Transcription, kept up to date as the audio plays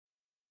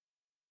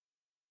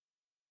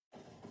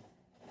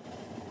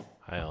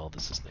Hi all,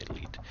 this is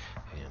Elite,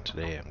 and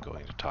today I'm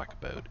going to talk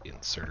about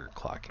inserter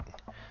clocking.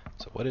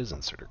 So what is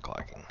inserter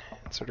clocking?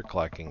 Inserter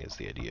clocking is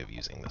the idea of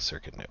using the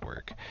circuit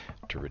network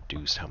to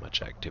reduce how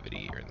much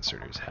activity your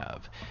inserters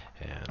have,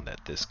 and that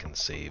this can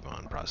save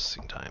on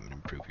processing time and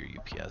improve your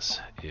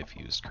UPS if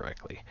used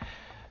correctly.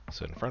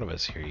 So in front of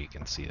us here you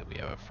can see that we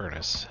have a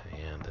furnace,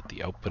 and that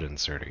the output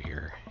inserter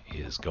here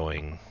is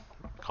going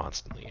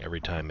constantly. Every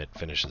time it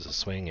finishes a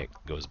swing, it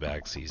goes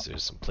back, sees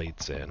there's some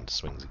plates, and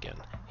swings again,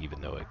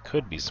 even though it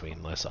could be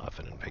swinging less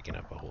often and picking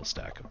up a whole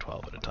stack of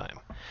 12 at a time.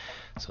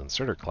 So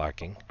inserter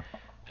clocking,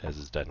 as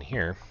is done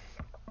here,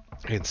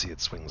 you can see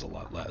it swings a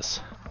lot less.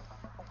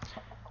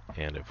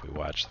 And if we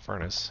watch the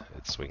furnace,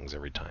 it swings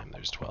every time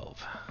there's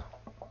 12.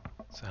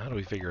 So how do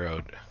we figure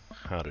out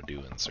how to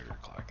do inserter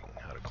clocking,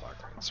 how to clock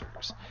our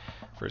inserters?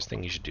 First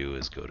thing you should do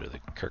is go to the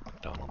Kirk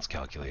McDonald's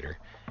calculator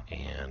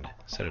and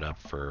set it up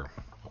for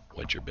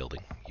what you're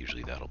building.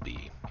 Usually that'll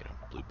be,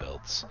 blue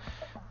belts,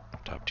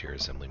 top tier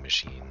assembly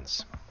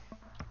machines,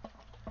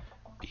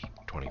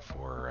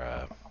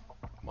 24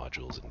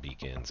 modules and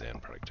beacons,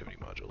 and productivity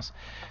modules.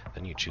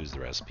 Then you choose the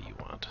recipe you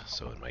want.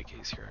 So in my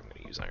case here, I'm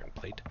going to use iron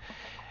plate.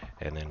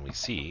 And then we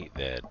see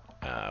that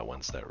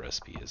once that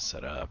recipe is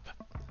set up,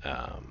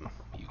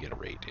 you get a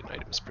rate in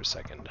items per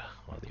second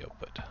on the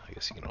output. I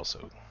guess you can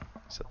also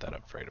set that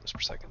up for items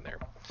per second there.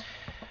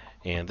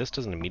 And this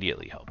doesn't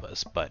immediately help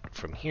us, but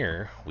from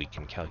here we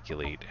can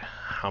calculate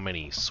how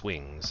many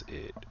swings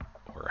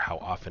or how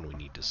often we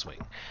need to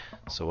swing.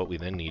 So what we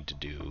then need to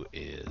do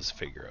is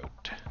figure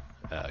out,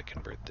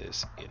 convert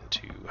this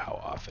into how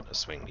often a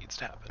swing needs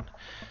to happen.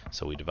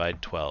 So we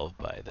divide 12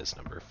 by this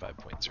number,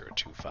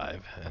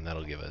 5.025, and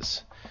that'll give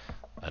us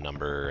a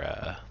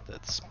number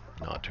that's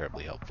not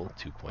terribly helpful,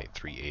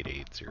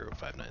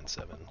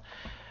 2.3880597.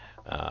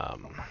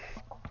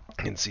 You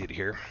can see it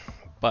here.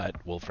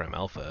 But Wolfram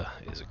Alpha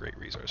is a great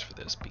resource for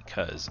this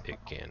because it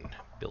can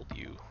build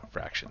you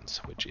fractions,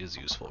 which is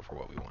useful for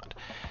what we want.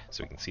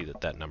 So we can see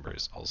that that number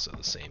is also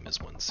the same as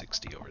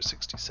 160 over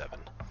 67.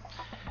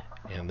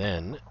 And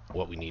then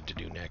what we need to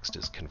do next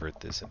is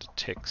convert this into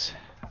ticks,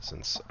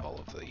 since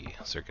all of the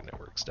circuit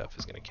network stuff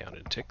is going to count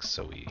in ticks,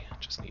 so we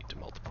just need to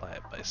multiply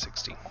it by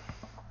 60.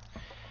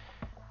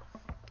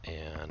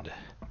 And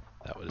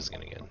that is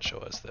going to again show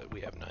us that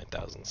we have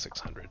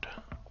 9,600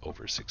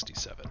 over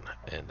 67,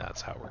 and that's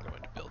how we're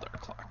going to build our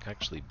clock.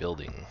 Actually,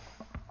 building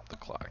the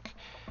clock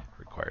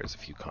requires a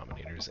few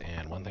combinators,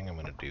 and one thing I'm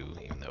going to do,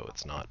 even though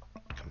it's not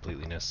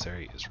completely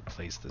necessary, is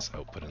replace this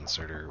output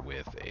inserter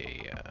with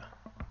a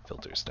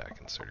filter stack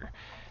inserter.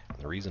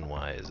 And the reason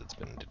why is it's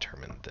been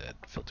determined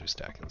that filter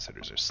stack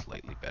inserters are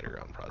slightly better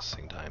on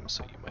processing time,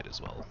 so you might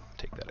as well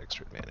take that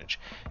extra advantage.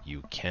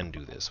 You can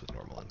do this with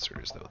normal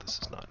inserters, though this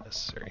is not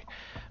necessary,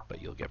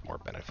 but you'll get more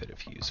benefit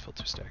if you use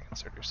filter stack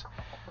inserters.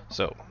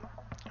 So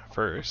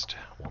first,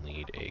 we'll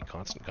need a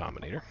constant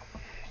combinator.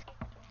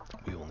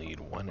 We will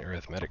need one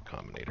arithmetic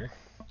combinator,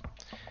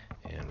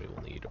 and we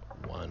will need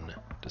one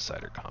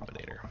decider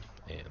combinator.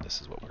 And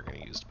this is what we're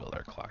going to use to build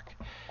our clock.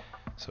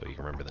 So you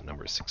remember the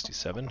number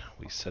 67,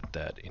 we set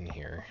that in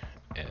here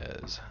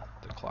as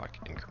the clock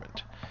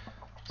increment.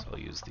 So I'll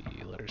use the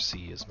letter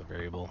C as my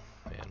variable,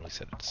 and we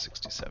set it to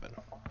 67.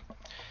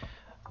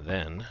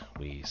 Then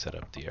we set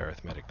up the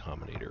arithmetic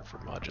combinator for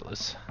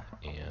modulus,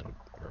 and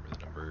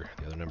remember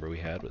the other number we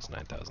had was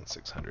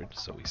 9,600,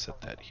 so we set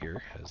that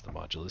here as the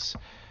modulus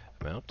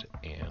amount,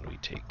 and we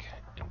take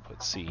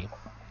input C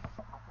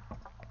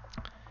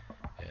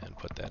and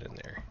put that in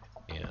there.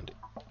 And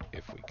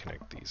if we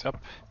connect these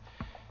up,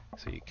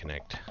 so you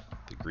connect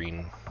the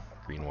green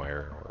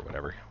wire or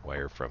whatever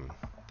wire from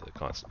the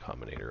constant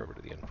combinator over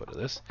to the input of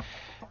this,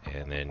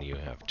 and then you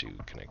have to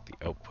connect the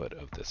output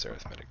of this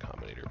arithmetic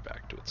combinator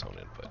back to its own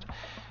input.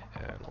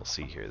 And we'll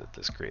see here that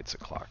this creates a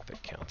clock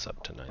that counts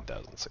up to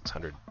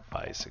 9,600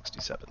 by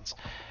 67s.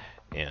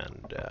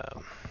 And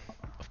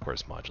of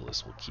course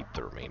modulus will keep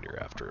the remainder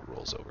after it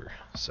rolls over.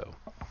 So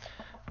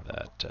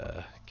that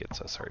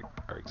gets us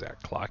our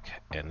exact clock,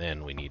 and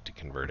then we need to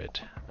convert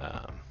it.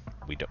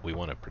 We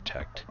want to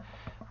protect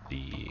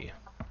the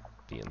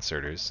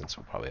inserters, since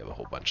we'll probably have a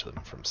whole bunch of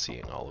them, from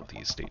seeing all of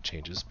these state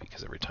changes,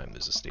 because every time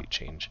there's a state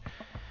change,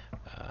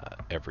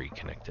 every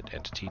connected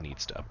entity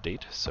needs to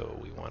update. So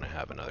we want to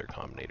have another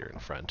combinator in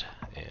front,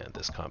 and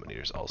this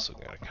combinator is also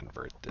going to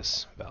convert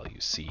this value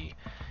C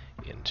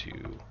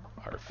into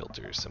our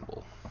filter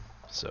symbol.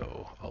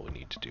 So all we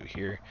need to do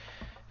here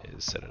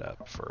is set it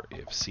up for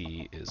if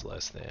C is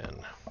less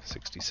than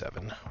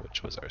 67,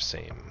 which was our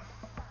same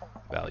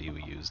value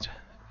we used in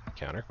the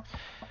counter,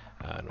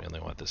 and we only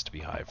want this to be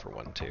high for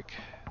one tick,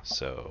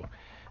 so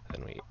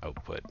then we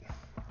output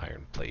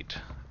iron plate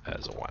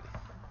as a 1.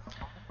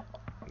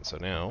 And so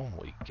now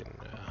we can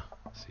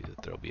see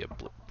that there will be a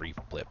brief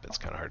blip. It's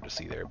kind of hard to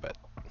see there, but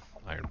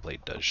iron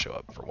plate does show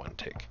up for one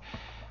tick.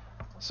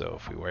 So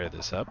if we wire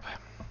this up,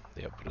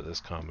 the output of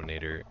this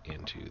combinator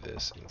into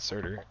this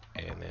inserter,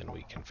 and then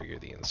we configure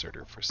the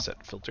inserter for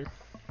set filter,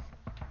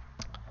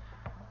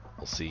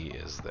 we'll see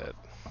is that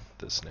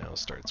this now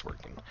starts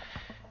working.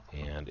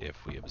 And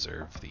if we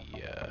observe the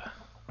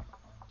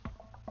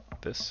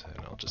this,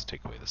 and I'll just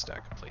take away the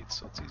stack of plates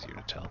so it's easier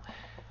to tell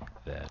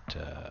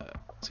that,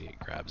 see, it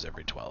grabs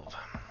every 12.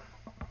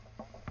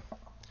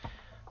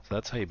 So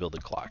that's how you build a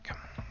clock.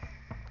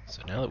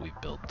 So now that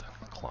we've built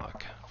the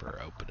clock for our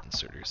output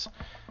inserters,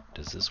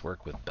 does this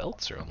work with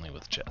belts or only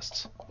with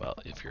chests? Well,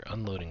 if you're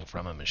unloading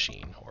from a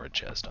machine or a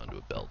chest onto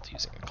a belt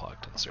using a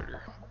clocked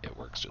inserter, it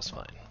works just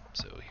fine.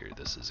 So here,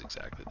 this is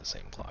exactly the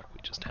same clock we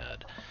just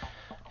had,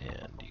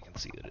 and you can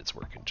see that it's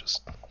working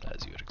just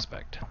as you would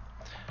expect.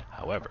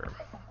 However,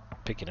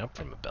 picking up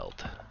from a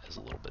belt is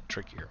a little bit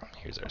trickier.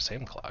 Here's our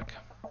same clock,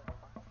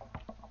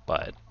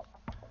 but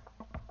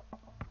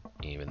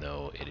even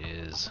though it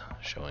is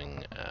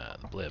showing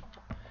the blip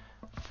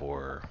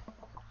for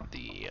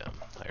the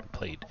iron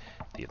plate,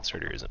 the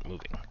inserter isn't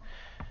moving.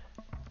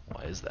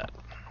 Why is that?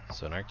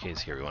 So in our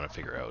case here, we want to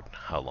figure out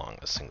how long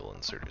a single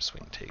inserter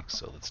swing takes.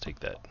 So let's take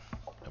that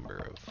number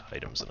of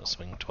items in a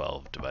swing,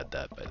 12, divide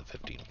that by the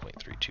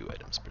 15.32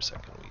 items per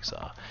second we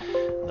saw.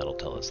 And that'll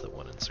tell us that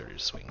one inserter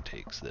swing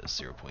takes this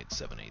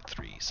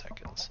 0.783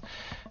 seconds.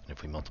 And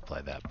if we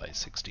multiply that by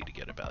 60 to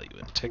get a value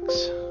in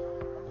ticks,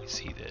 we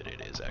see that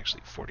it is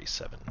actually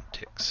 47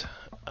 ticks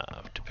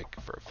to pick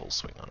for a full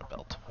swing on a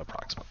belt,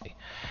 approximately.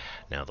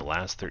 Now the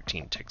last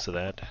 13 ticks of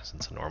that,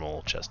 since a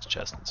normal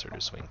chest-to-chest inserter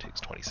swing takes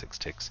 26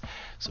 ticks,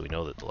 so we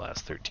know that the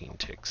last 13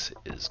 ticks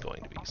is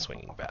going to be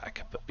swinging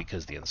back. But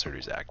because the inserter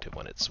is active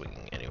when it's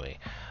swinging anyway,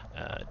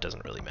 it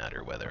doesn't really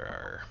matter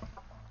whether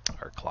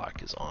our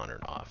clock is on or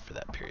off for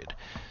that period.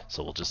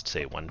 So we'll just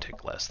say one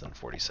tick less than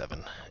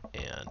 47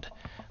 and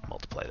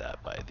multiply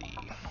that by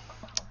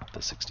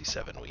the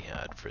 67 we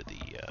had for the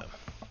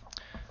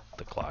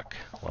clock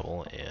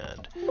level,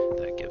 and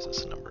that gives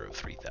us a number of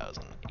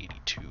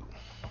 3082.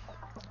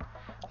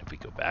 If we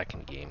go back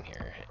in game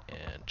here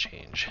and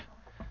change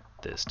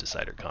this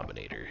decider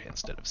combinator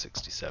instead of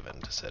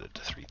 67 to set it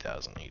to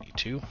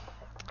 3082,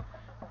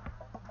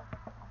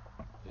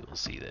 we will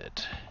see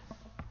that,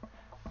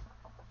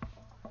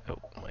 oh,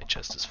 my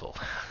chest is full,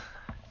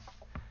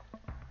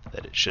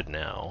 that it should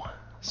now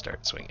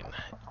start swinging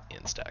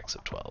in stacks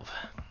of 12.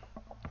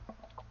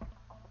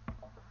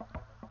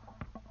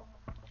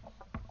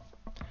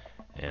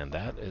 And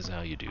that is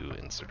how you do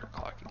inserter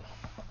clocking.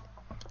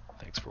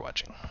 Thanks for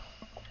watching.